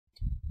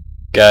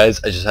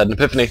Guys, I just had an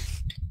epiphany.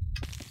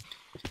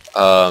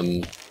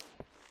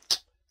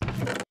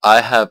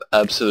 I have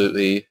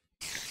absolutely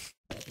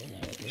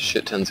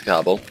shit tons of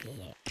cobble.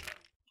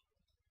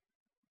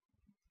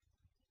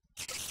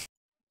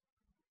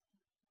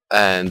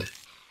 And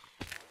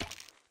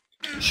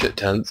shit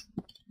tons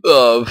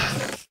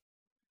of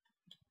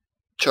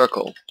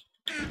charcoal.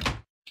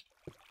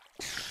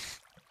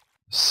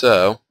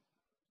 So,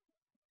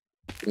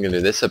 what I'm gonna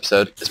do this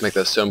episode is make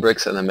those stone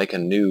bricks and then make a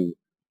new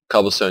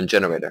cobblestone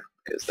generator,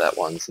 because that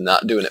one's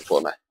not doing it for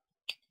me.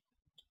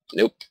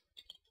 Nope.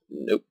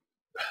 Nope.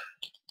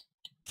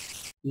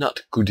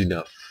 Not good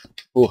enough.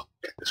 Oh,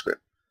 cactus grip.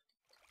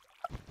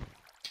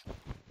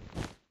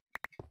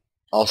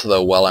 Also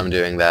though, while I'm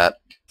doing that,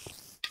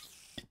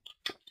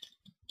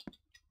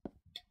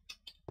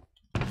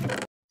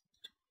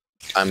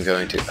 I'm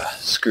going to...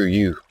 screw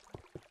you.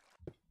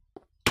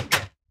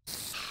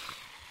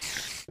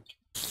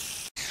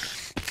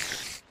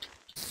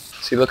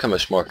 See, look how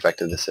much more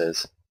effective this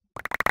is.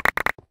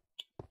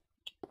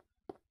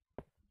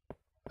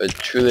 I'd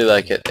truly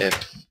like it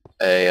if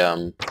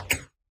a,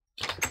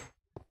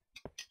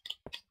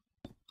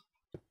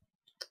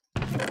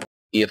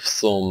 if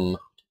some...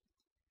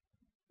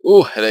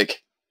 Ooh,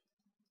 headache.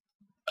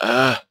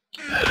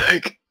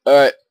 Headache.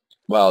 Alright.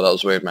 Wow, that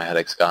was weird, my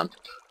headache's gone.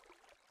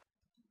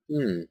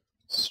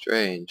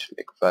 Strange.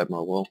 Make 5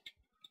 more wool.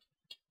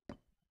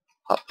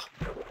 Hop.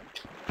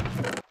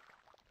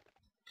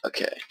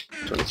 Okay,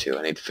 22,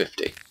 I need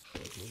 50.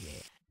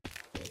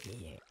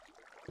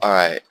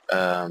 Alright,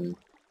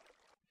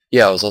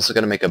 yeah, I was also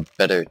gonna make a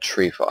better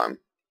tree farm.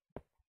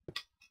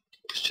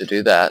 To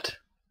do that,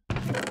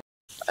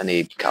 I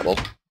need cobble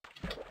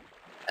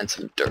and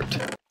some dirt.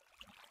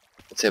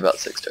 Let's say about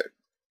 6 dirt.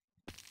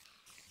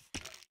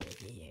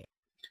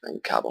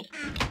 And cobble.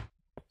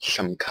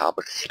 Some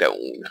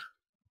cobblestone.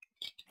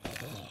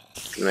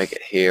 Gonna make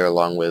it here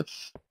along with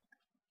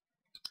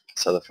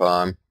this other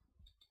farm.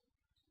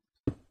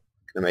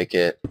 Gonna make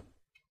it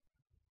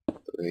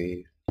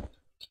 3,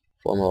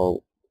 4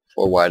 more,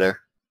 4 wider.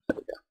 There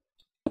we go.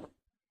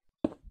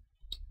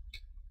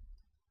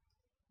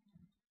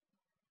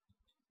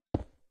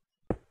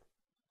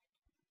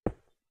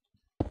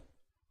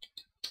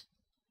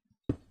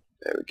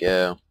 There we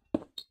go.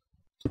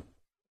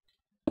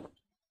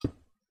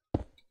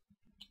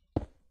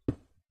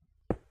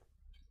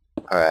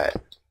 Alright.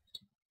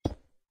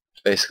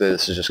 Basically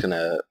this is just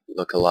gonna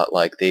look a lot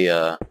like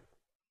the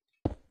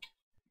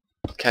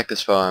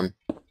cactus farm,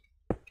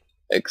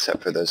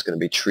 except for there's gonna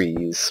be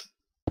trees.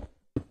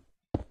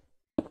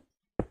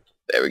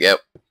 There we go.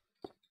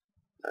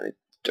 I need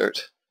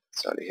dirt.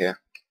 It's out of here.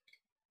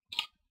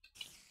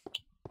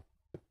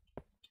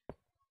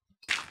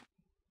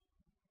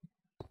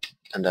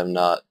 And I'm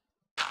not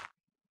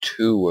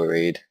too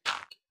worried.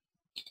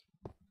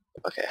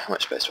 Okay, how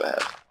much space do I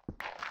have?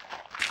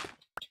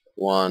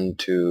 1,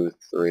 2,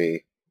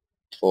 3,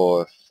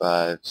 4,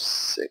 5,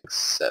 6,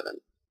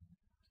 7,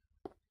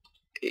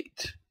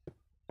 8.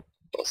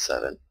 Well,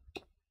 7.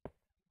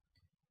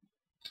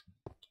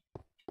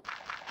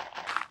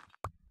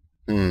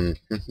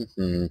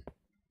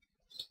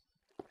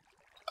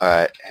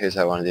 Alright, here's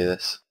how I want to do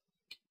this.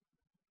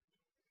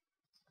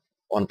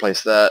 I want to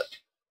place that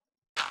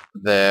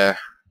there.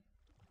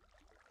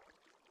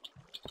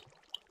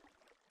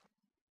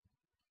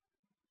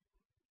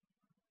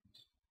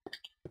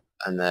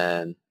 And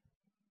then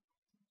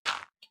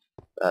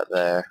that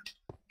there.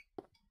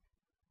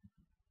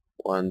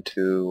 1,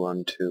 2,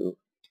 1, 2.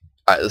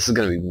 Alright, this is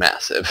going to be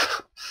massive.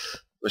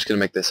 I'm just going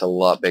to make this a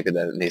lot bigger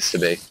than it needs to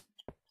be.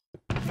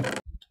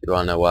 You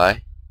want to know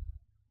why?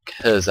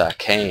 'Cause I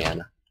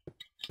can.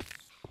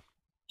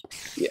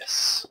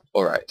 Yes.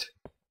 Alright.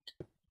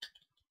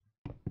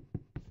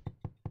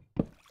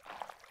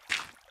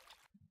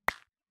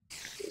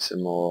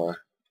 Some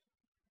more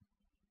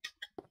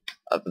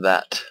of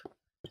that.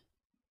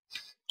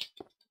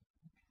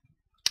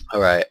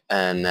 Alright,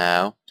 and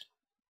now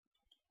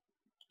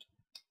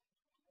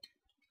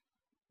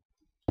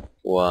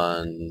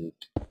 1,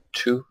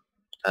 2,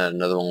 and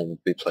another one will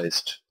be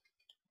placed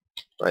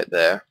right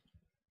there.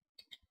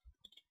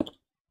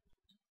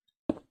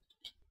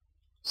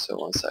 So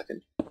 1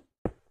 second.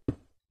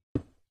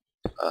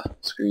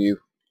 Screw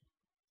you.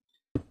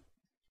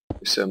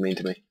 You're so mean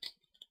to me.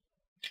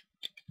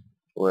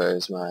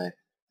 Where's my...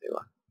 There you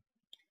are.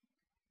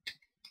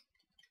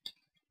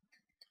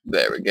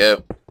 There we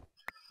go.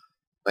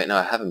 Wait, no,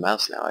 I have a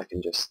mouse now. I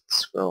can just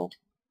scroll.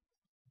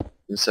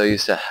 I'm so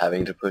used to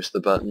having to push the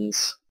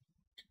buttons.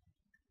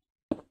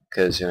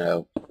 Because, you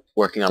know,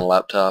 working on a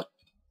laptop.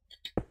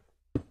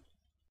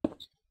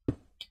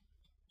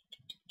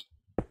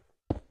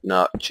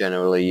 Not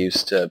generally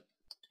used to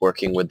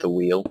working with the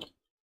wheel.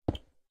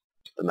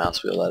 The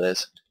mouse wheel, that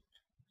is.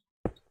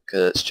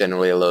 Because it's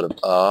generally a load of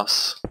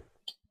arse.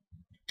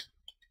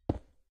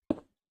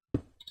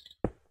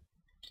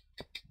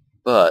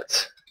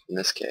 But, in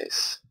this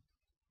case...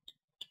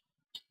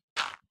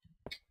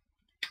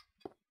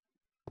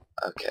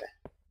 Okay.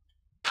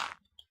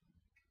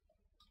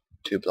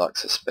 2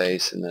 blocks of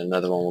space, and then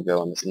another one will go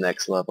on this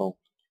next level.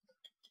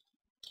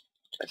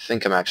 I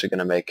think I'm actually going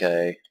to make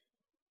a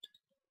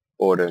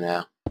order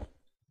now.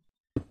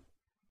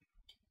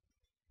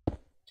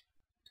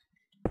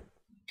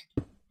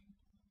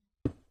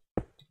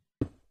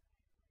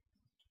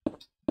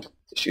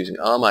 Just using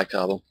all my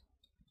cobble.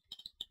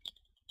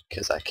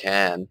 Because I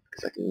can.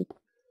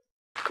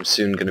 I'm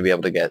soon going to be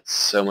able to get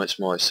so much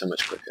more, so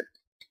much quicker.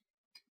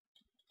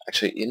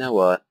 Actually, you know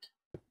what?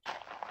 I'm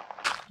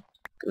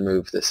going to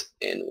move this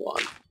in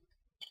one.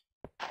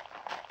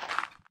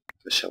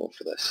 The shovel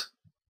for this.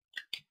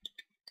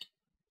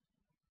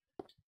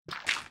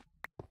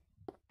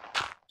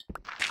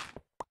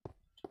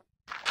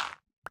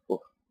 Oh. For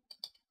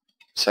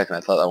a second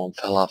I thought that one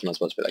fell off and I was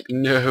supposed to be like,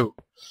 no!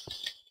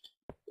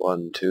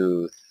 1,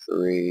 2,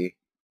 3,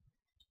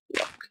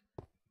 lock.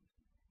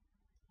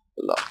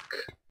 Lock.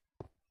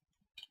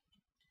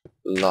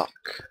 Lock.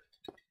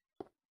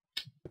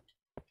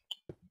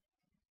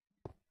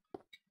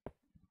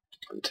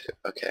 One, two.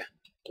 Okay.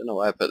 Don't know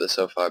why I put this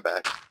so far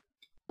back.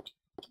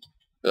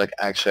 But like,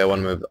 actually, I want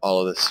to move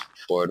all of this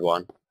forward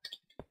one.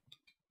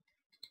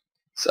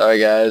 Sorry,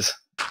 guys.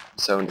 I'm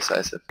so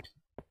indecisive.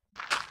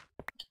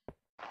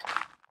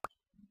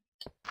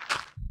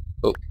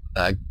 Oh,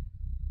 lag.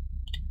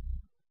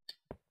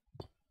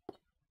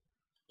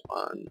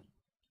 1.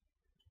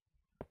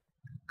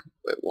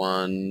 Wait,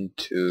 1,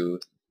 2.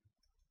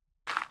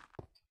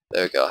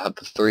 There we go. I'll have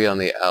the 3 on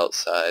the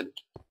outside,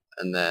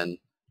 and then.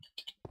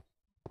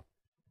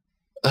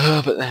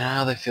 But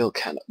now they feel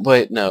kind of.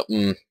 Wait, no.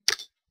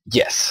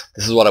 Yes,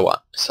 this is what I want.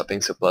 Stop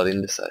being so bloody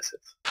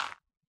indecisive.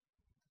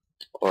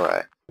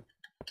 Alright.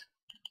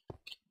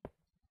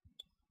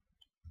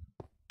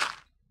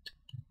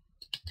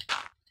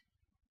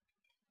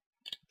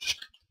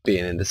 Just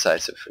being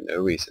indecisive for no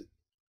reason.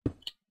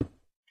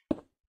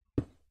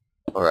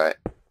 Alright.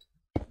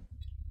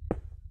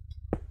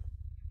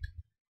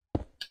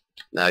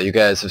 Now you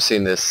guys have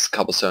seen this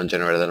cobblestone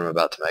generator that I'm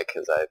about to make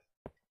because I've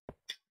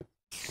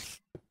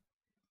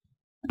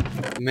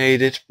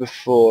made it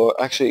before.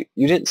 Actually,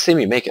 you didn't see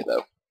me make it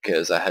though,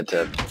 because I had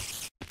to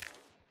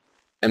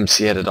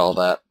MC edit all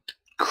that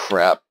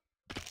crap.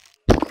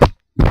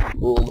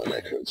 Oh, my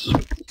neck hurts.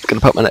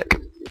 Gonna pop my neck.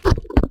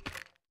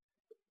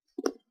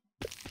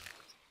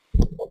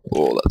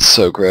 Oh, that's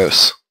so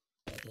gross.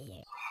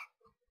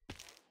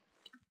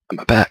 And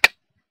my back.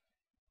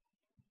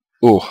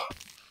 Ooh.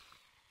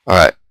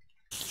 Alright.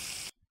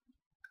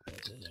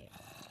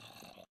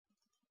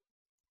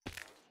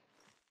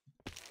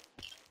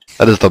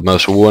 That is the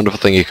most wonderful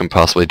thing you can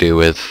possibly do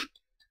with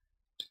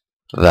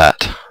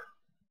that.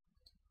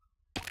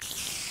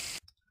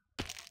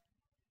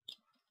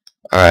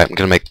 Alright, I'm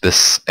gonna make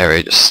this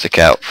area just stick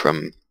out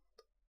from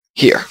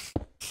here.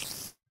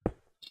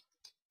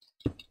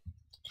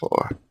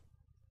 4,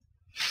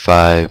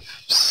 5,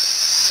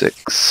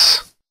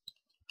 6,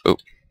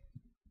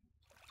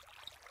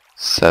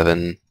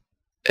 7,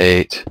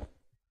 8,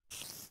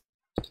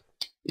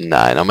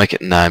 9. I'll make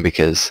it 9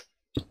 because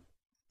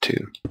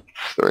 2,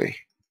 3,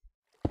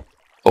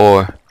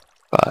 4,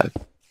 5,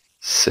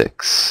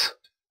 6,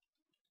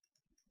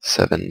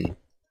 7,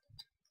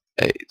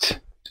 8.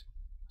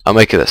 I'll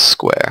make it a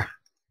square.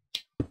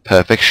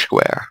 Perfect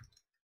square.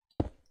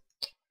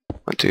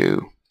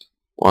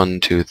 1,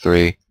 2,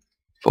 3,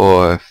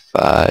 4,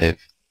 5,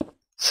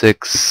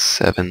 6,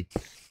 7,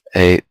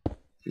 8,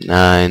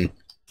 9.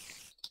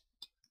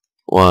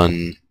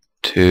 1,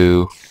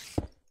 2,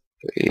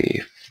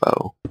 3,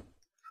 4,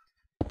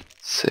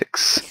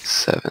 6,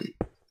 7,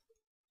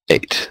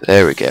 8.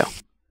 There we go.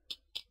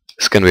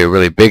 It's going to be a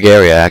really big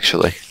area,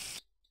 actually.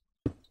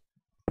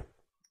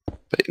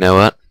 But you know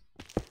what?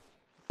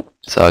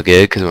 It's all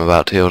good, because I'm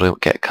about to be able to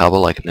get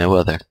cobble like no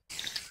other.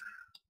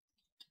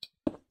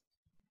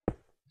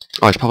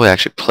 Oh, I should probably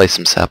actually place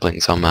some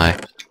saplings on my...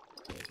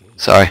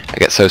 Sorry, I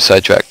get so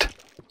sidetracked.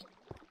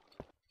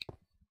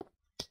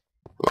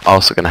 We're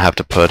also going to have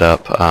to put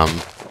up,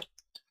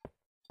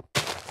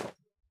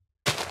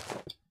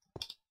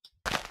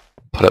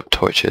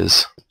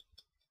 torches.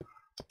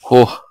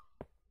 Oh.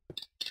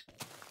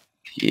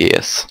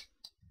 Yes.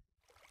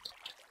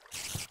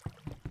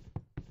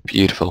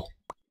 Beautiful.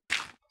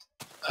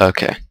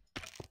 Okay.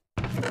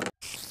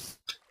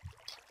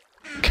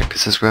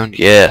 Cactus has grown?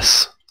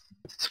 Yes.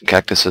 Some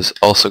cactus has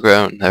also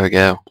grown. There we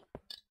go.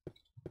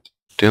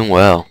 Doing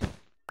well.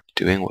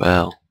 Doing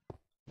well.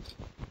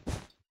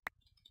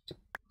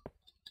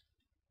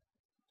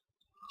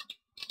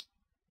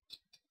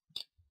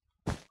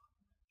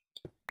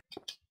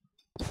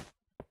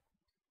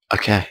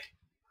 Okay.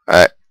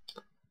 Alright.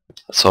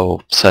 That's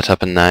all set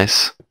up and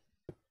nice.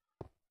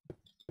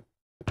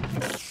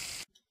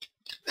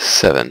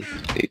 7.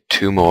 Need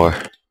 2 more.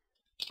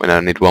 Wait, no, I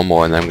need 1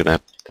 more and then I'm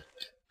gonna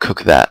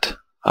cook that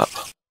up.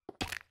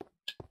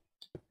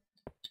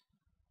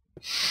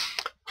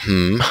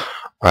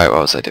 Alright,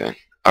 what was I doing?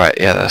 Alright,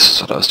 yeah, that's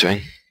what I was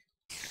doing.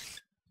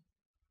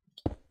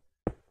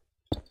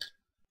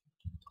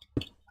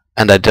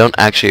 And I don't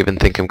actually even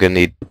think I'm gonna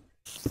need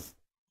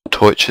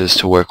torches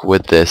to work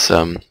with this,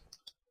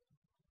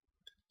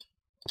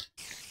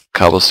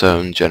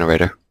 cobblestone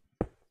generator.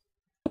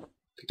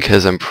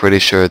 because I'm pretty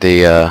sure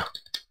the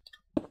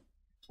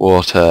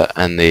water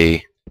and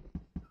the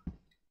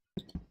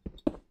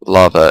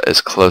lava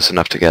is close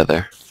enough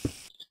together.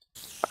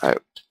 Alright,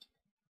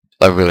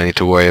 I really need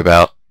to worry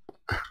about.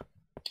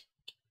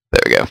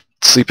 There we go.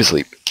 Sleep is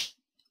sleep.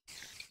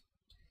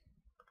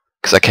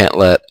 Because I can't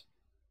let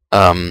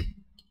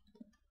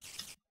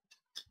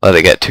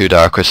it get too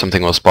dark or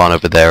something will spawn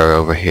over there or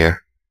over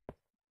here.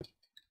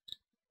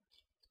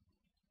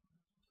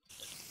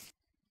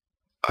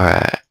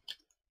 Alright.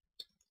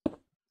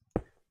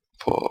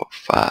 4,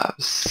 5,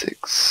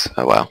 6.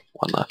 Oh wow,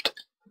 one left.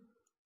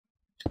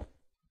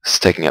 It's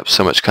taking up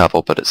so much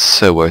cobble, but it's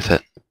so worth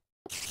it.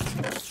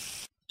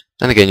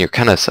 Then again, you're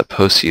kind of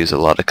supposed to use a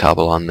lot of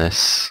cobble on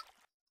this.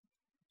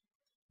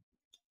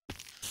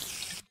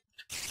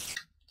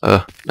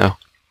 No.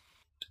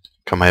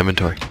 Got my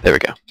inventory. There we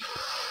go.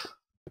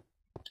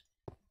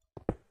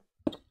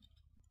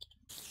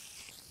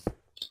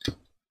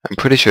 I'm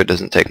pretty sure it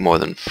doesn't take more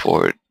than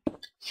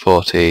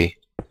 40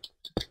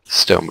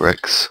 stone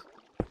bricks.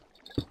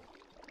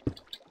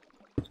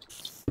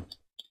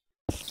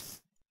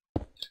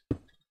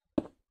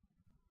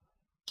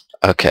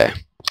 Okay.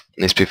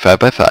 Needs to be 5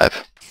 by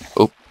 5.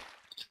 Oop.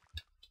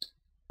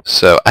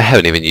 So I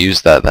haven't even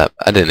used that.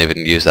 I didn't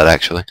even use that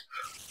actually.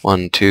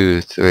 1, 2,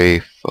 3,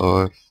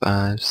 4,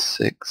 5,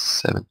 6,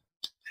 7,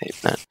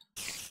 8, 9.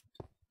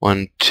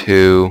 1,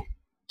 2.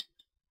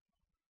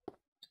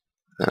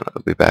 Then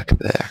it'll be back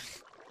there.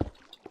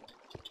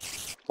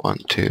 1,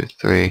 2,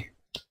 3.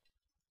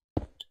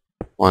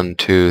 1,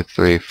 2,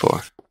 3,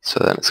 4. So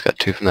then it's got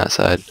 2 from that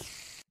side.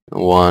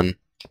 1,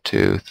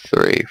 2,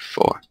 3,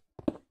 4.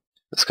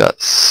 It's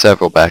got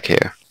several back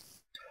here.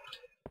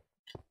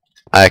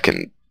 I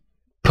can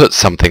put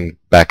something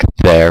back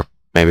there,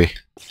 maybe.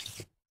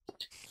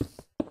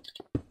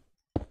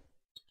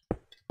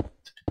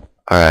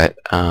 Alright,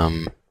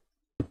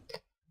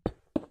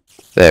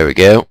 there we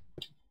go.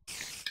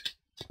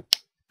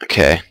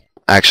 Okay.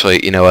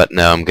 Actually, you know what?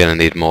 No, I'm gonna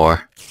need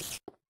more.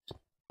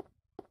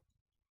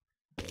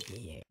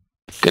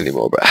 Gonna need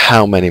more, but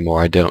how many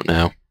more? I don't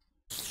know.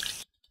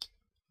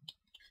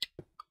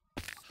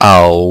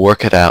 I'll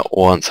work it out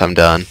once I'm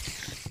done.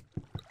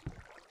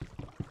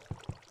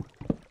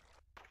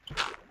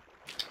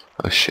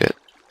 Oh shit.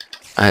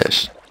 I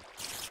just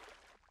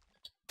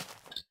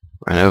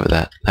ran over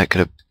that. That could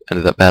have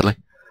ended up badly.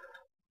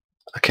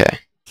 Okay.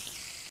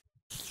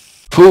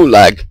 Ooh,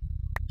 lag!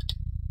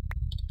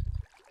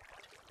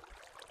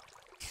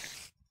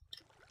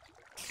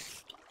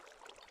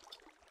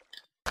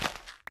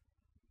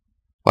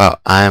 Wow,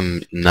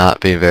 I'm not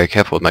being very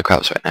careful with my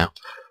crops right now.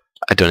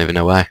 I don't even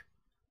know why.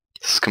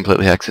 This is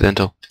completely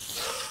accidental.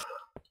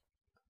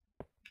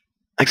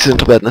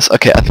 Accidental badness.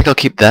 Okay, I think I'll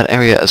keep that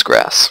area as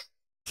grass.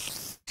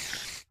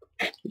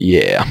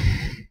 Yeah.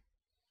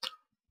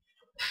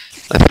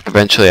 I think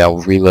eventually I'll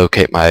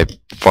relocate my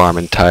farm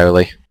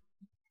entirely.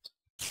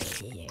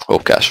 Oh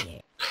gosh.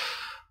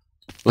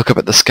 Look up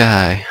at the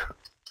sky.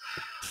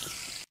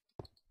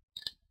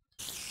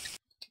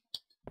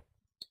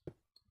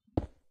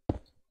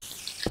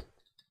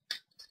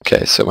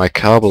 Okay, so my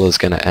cobble is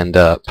going to end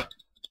up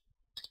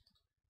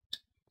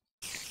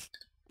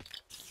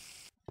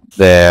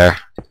there.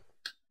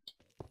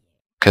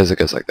 Because it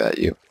goes like that.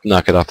 You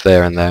knock it off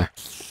there and there.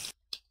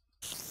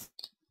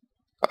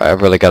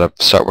 I've really got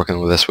to start working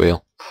with this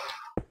wheel.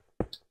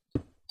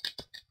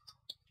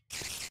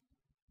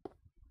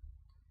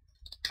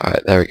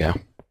 Alright, there we go.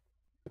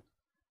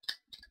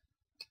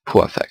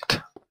 Perfect.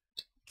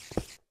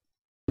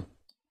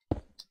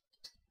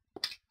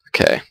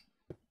 Okay.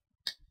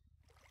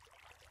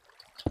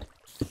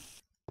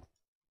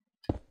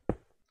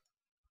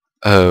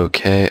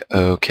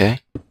 Okay.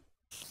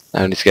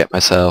 Now I need to get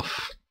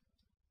myself...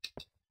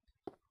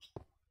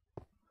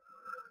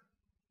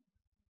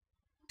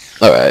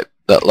 Alright,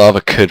 that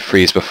lava could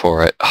freeze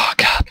before it. Oh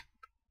god.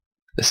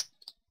 This...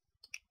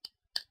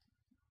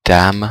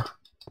 Damn.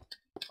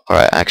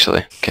 Alright,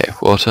 actually. Okay,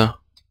 water.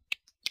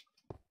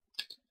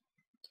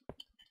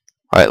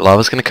 Alright,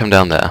 lava's gonna come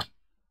down there.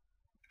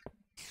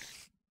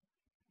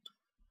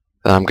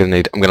 Then I'm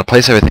gonna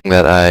place everything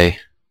that I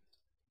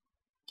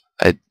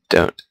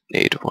don't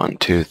need. 1,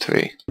 2,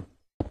 3.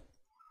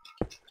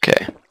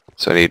 Okay,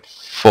 so I need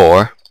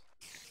 4,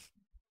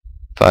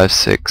 5,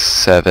 6,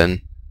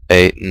 7,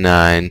 8,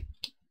 9,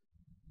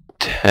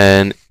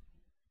 10.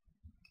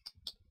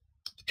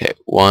 Okay,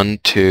 1,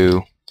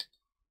 2,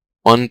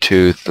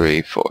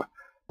 3, 4,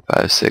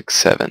 5, 6,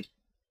 7,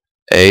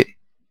 8,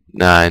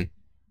 9,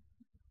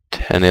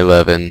 10,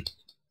 11,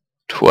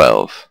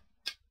 12.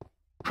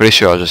 Pretty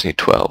sure I'll just need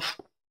 12.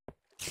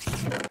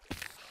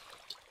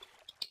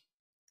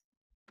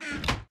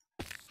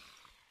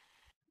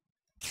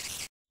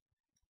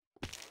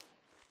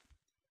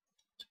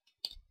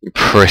 I'm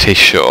pretty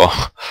sure.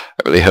 I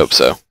really hope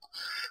so.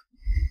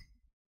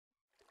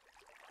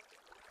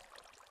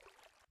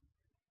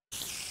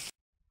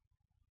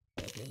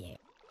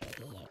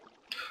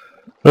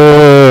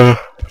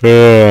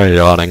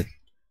 Yawning.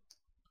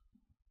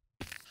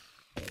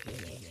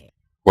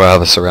 Wow,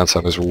 the surround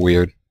sound is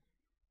weird.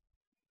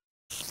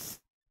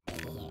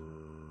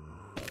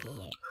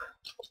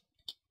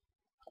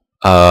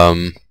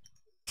 Alright,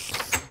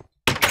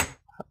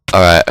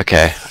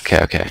 okay.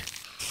 Kill.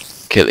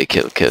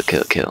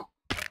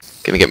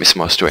 Get me some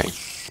more string.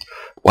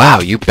 Wow,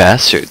 you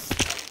bastard.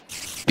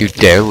 You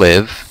dare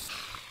live?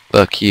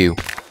 Fuck you.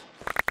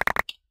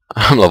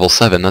 I'm level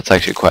 7, that's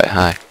actually quite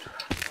high.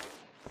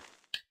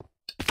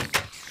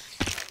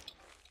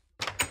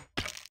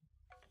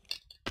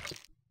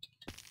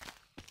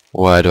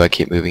 Why do I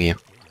keep moving you?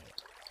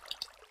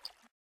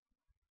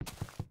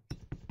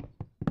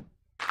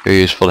 You're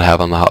useful to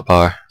have on the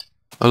hotbar.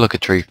 Oh look, a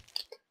tree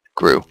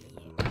grew.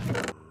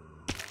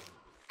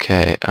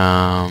 Okay,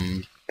 there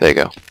you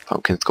go.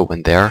 Pumpkins go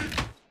in there.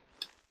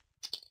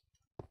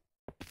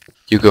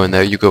 You go in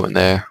there, you go in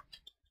there.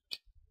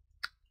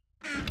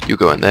 You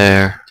go in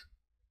there.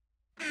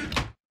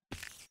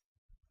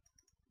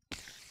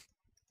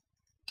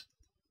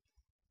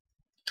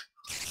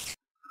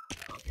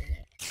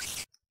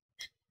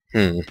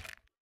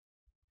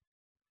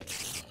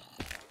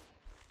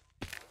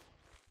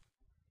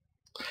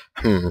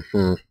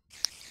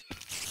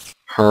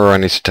 Oh, I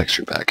need to text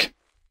you back.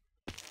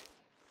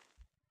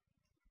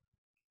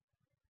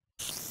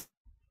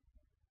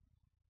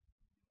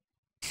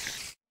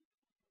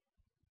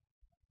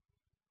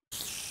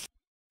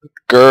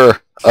 Grr.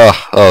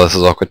 Oh, this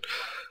is awkward.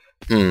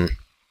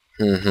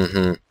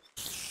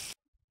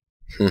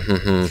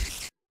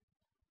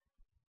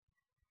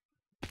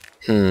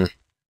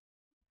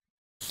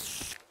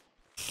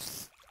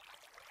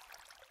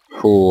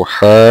 Who,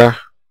 her?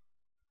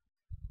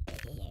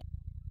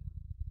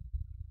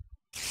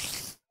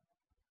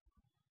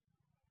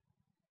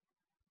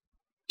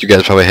 You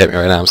guys probably hate me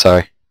right now, I'm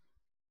sorry.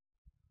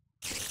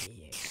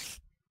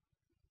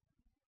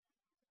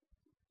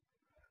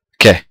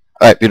 Okay,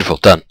 alright, beautiful,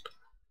 done.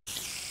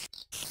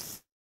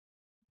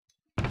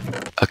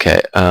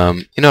 Okay,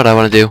 you know what I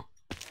want to do?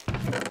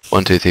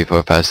 1, 2, 3,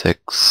 4, 5,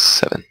 6,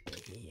 7.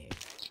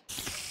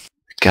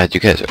 God, you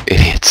guys are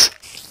idiots.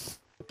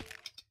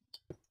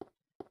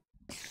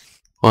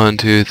 1,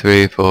 2,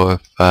 3, 4,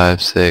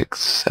 5, 6,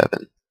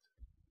 7.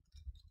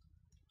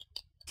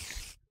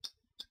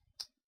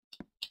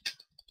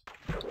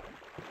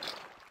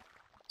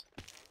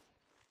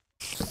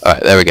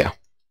 Alright, there we go.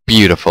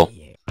 Beautiful.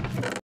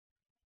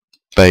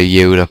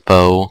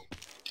 Beautiful.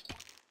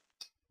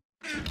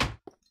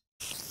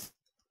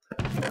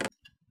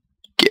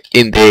 Get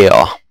in there.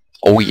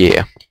 Oh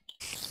yeah.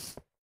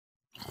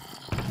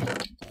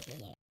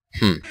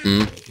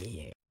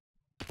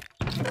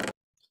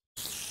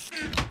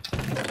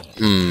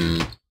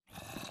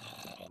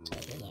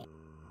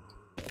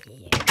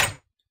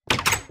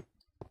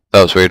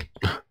 That was weird.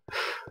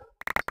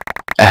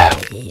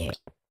 Ow.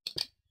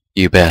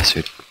 You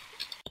bastard.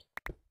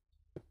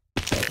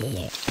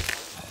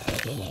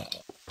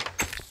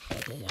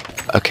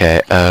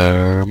 Okay,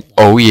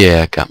 oh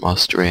yeah, got my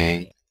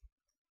string.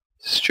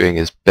 String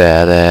is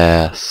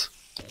badass.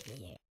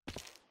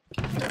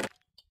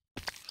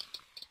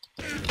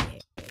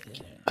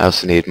 I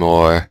also need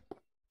more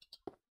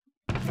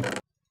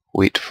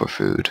wheat for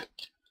food.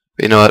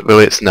 But you know what,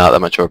 really it's not that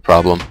much of a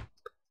problem.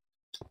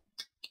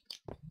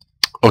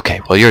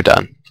 Okay, well you're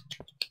done.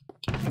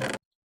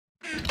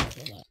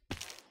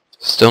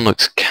 Stone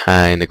looks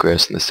kinda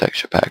gross in this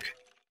texture pack.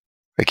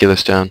 Regular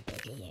stone.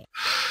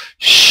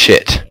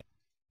 Shit.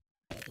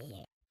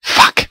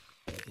 Fuck.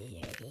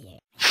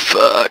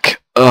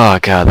 Fuck. Oh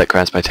god, that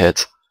grinds my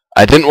tits.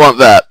 I didn't want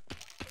that.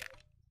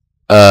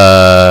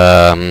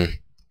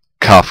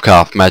 Cough,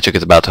 cough. Magic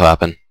is about to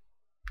happen.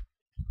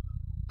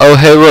 Oh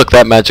hey look,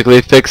 that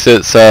magically fixed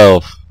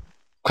itself.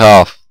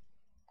 Cough.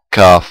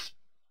 Cough.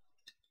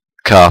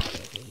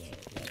 Cough.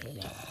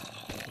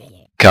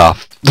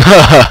 Cough.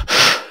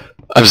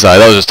 I'm sorry,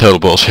 that was just total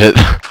bullshit.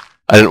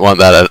 I didn't want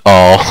that at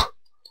all.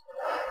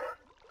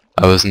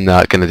 I was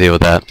not gonna deal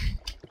with that.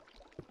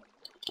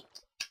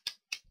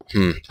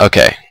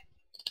 Okay.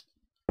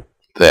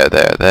 There.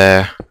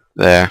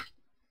 Have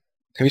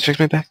you texted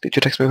me back? Did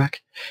you text me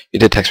back? You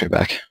did text me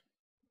back.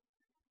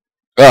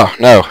 Oh,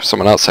 no,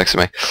 someone else texted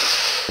me.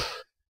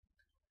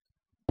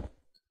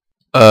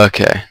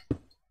 Okay.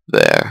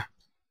 There,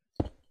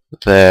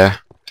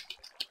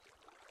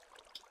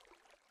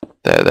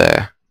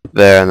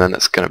 and then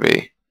it's gonna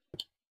be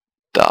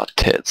dot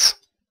tits.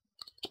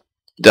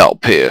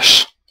 Dot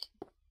piss.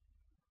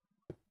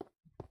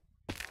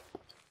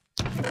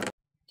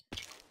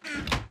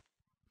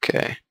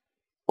 Okay.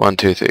 1,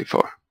 2, 3,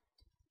 4.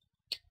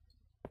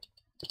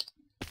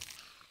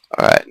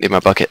 Alright, need my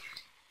bucket.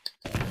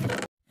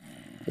 I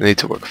need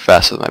to work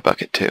faster with my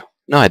bucket too.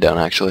 No, I don't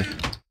actually.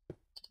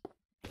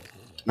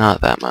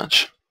 Not that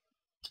much.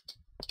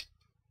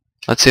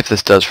 Let's see if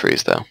this does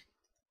freeze though.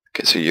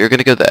 Okay, so you're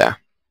gonna go there.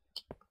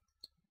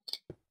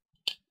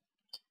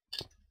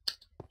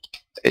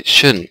 It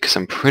shouldn't, because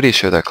I'm pretty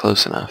sure they're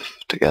close enough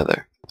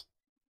together.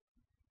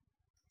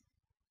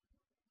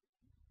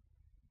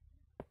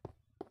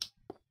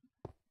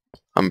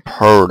 I'm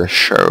pretty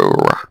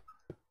sure.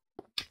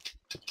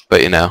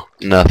 But you know,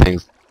 nothing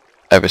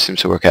ever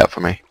seems to work out for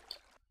me.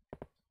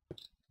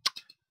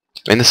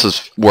 I mean, this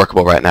is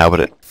workable right now, but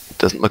it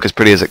doesn't look as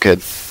pretty as it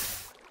could.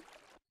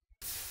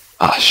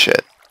 Ah,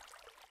 shit.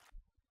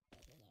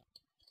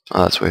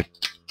 Oh, that's weird.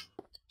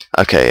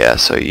 Okay, yeah,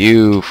 so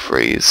you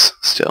freeze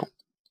still.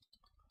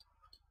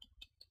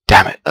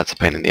 Damn it, that's a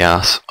pain in the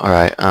ass.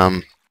 Alright,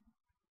 oh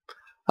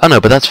no,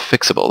 but that's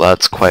fixable.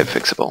 That's quite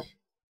fixable.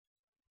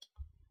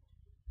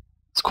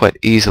 It's quite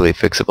easily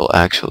fixable,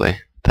 actually.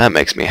 That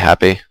makes me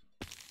happy.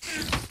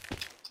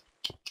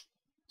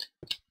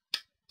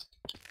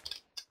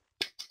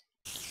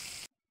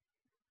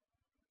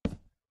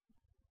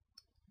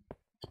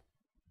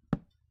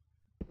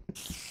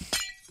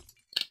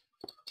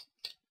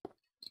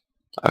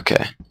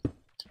 Okay,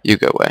 you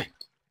go away.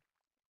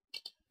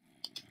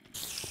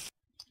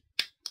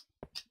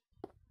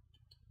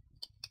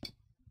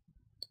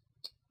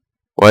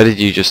 Why did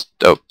you just...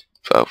 Oh,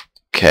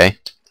 okay.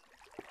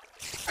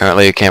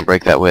 Apparently you can't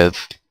break that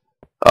with...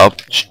 Oh,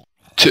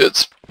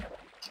 shit.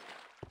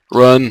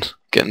 Run,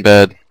 get in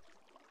bed.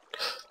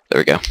 There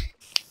we go.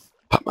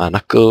 Pop my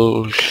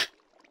knuckles.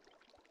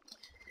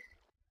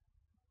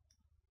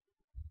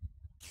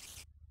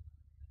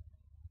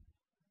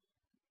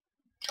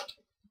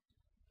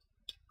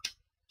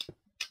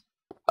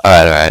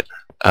 Alright.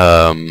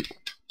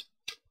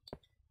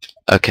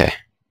 Okay.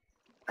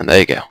 And there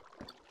you go.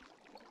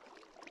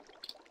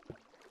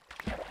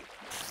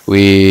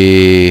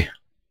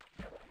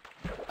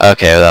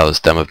 Okay, that was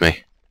dumb of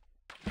me.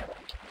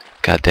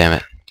 God damn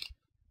it.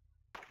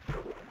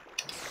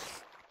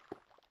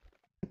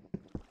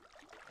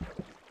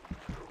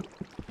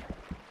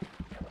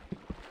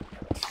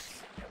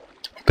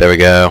 There we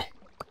go.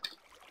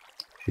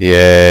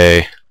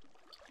 Yay.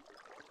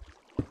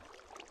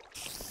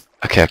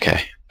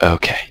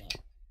 Okay.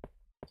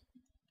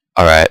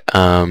 Alright,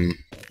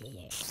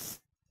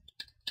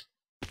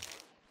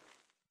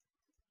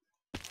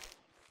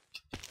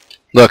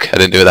 Look, I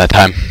didn't do it that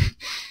time.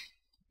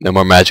 No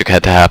more magic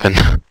had to happen.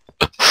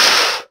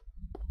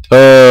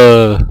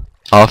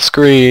 Off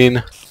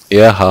screen.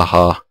 Yeah,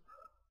 haha.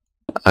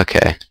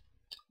 Okay.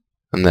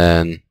 And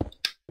then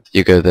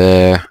you go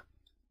there.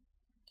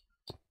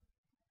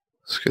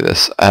 Screw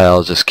this.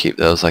 I'll just keep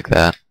those like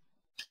that.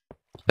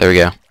 There we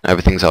go.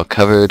 Everything's all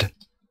covered.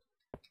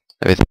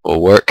 Everything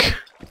will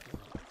work.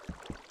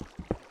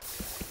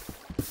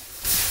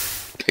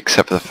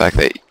 Except for the fact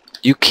that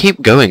you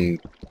keep going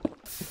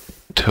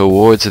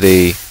towards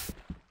the...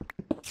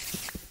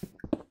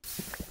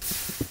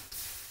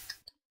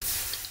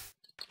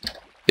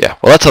 Yeah,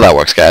 well that's how that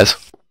works, guys.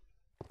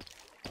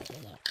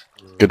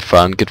 Good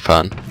fun, good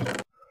fun.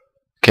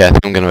 Okay, I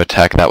think I'm going to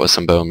attack that with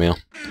some bone meal.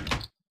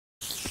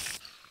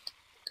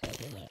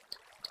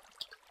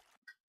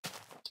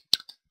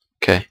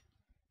 Okay,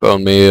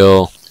 bone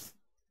meal.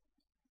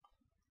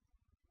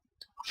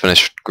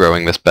 Finish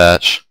growing this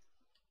batch.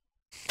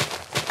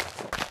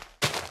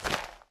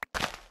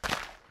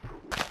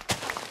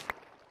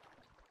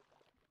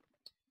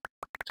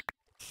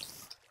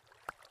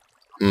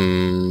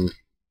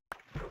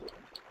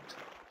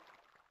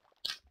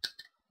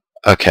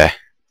 Okay,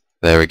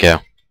 there we go.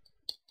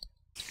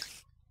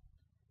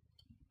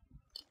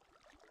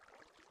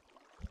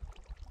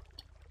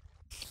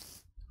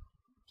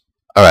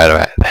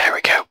 Alright, there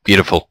we go.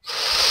 Beautiful.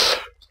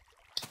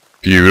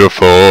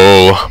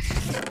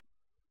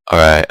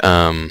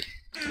 Alright,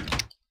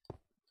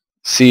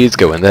 seeds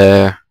go in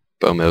there,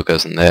 bone meal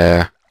goes in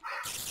there,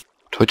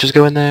 torches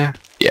go in there?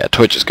 Yeah,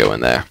 torches go in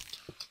there.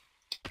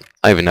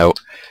 I don't even know.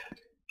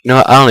 You know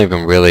what, I don't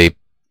even really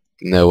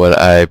know what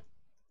I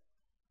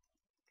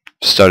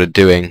started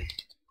doing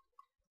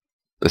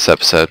this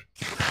episode.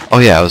 Oh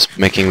yeah, I was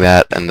making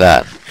that and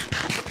that.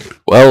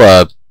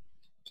 Well,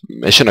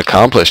 mission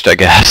accomplished, I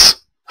guess.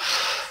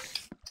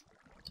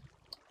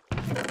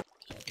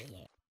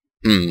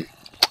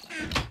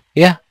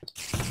 Yeah.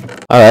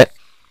 Alright.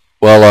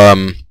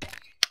 Well,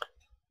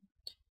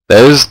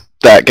 there's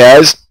that,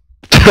 guys.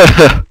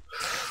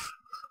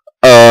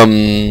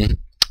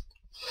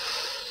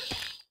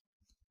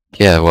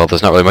 Yeah, well,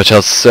 there's not really much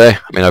else to say.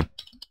 I mean, I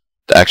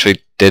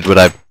actually did what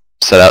I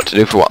set out to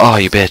do for one. Oh,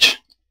 you bitch.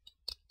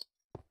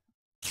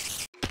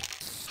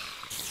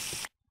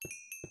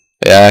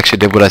 Yeah, I actually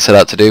did what I set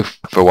out to do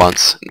for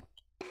once.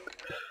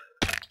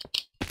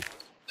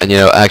 And you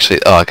know,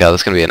 actually, oh god,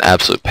 that's gonna be an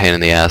absolute pain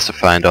in the ass to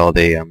find all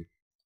the,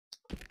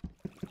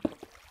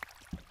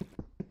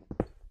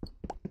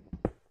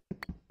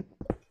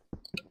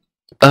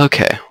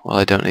 Okay, well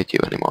I don't need you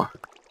anymore.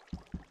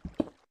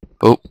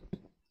 Oh.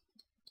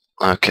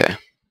 Okay.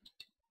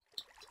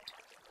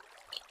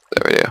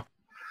 There we go.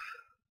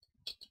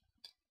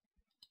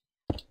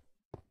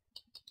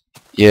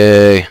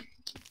 Yay.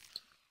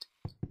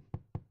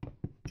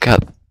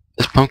 God,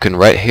 this pumpkin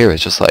right here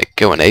is just like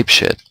going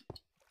apeshit.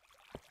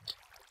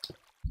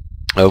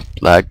 Oh,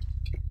 lag.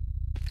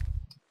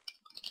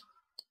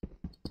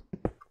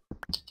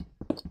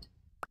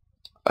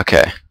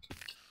 Okay.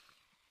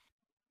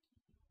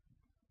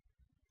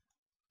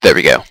 There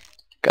we go.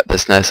 Got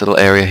this nice little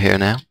area here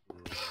now.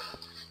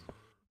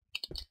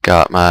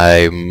 Got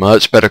my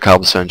much better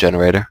cobblestone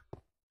generator.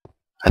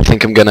 I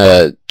think I'm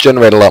gonna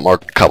generate a lot more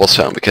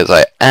cobblestone because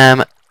I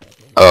am...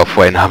 Oh,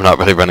 wait, no, I'm not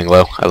really running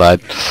low. I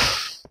lied.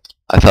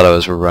 I thought I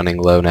was running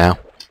low now.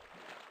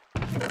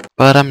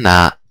 But I'm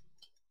not.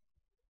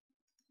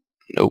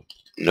 Nope.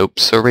 Nope,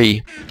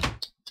 siree.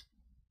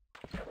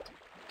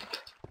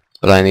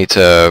 But I need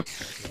to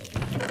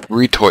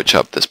retorch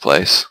up this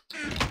place.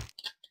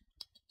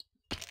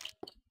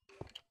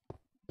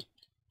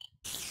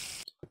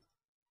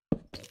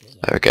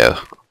 There we go.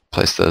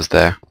 Place those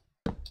there.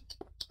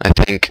 I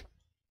think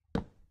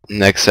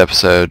next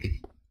episode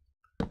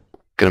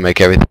gonna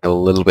make everything a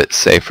little bit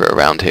safer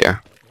around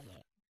here.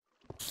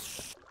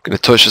 Gonna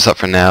torch this up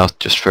for now,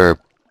 just for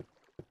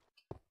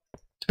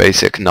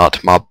basic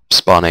not mob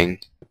spawning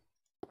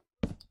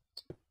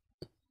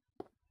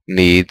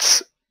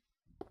needs.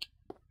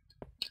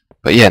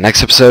 But yeah,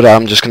 next episode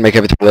I'm just gonna make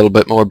everything a little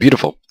bit more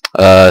beautiful.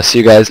 See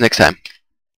you guys next time.